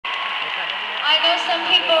I know some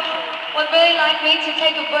people would really like me to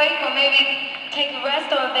take a break or maybe take a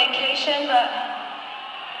rest or a vacation, but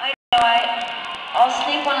I'll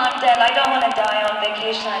sleep when I'm dead. I don't want to die on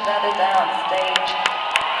vacation. I'd rather die on stage.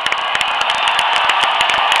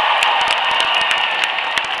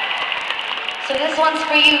 So this one's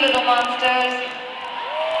for you, little monsters.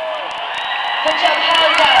 Put your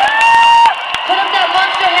paws up. Put up that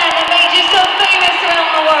monster hand that made you so famous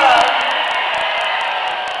around the world.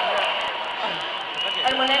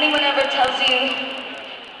 And when anyone ever tells you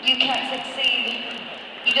you can't succeed,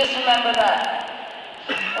 you just remember that.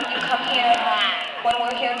 When you come here, when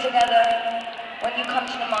we're here together, when you come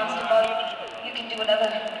to the monster boat, you can do whatever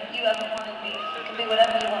you ever want to be. You can be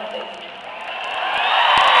whatever you want to be.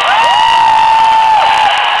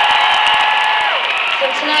 So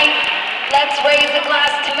tonight, let's raise a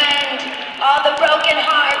glass to mend all the broken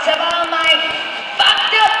hearts of all my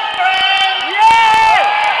fucked up friends. Yeah!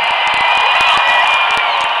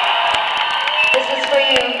 This is for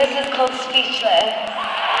you. This is called Speechless.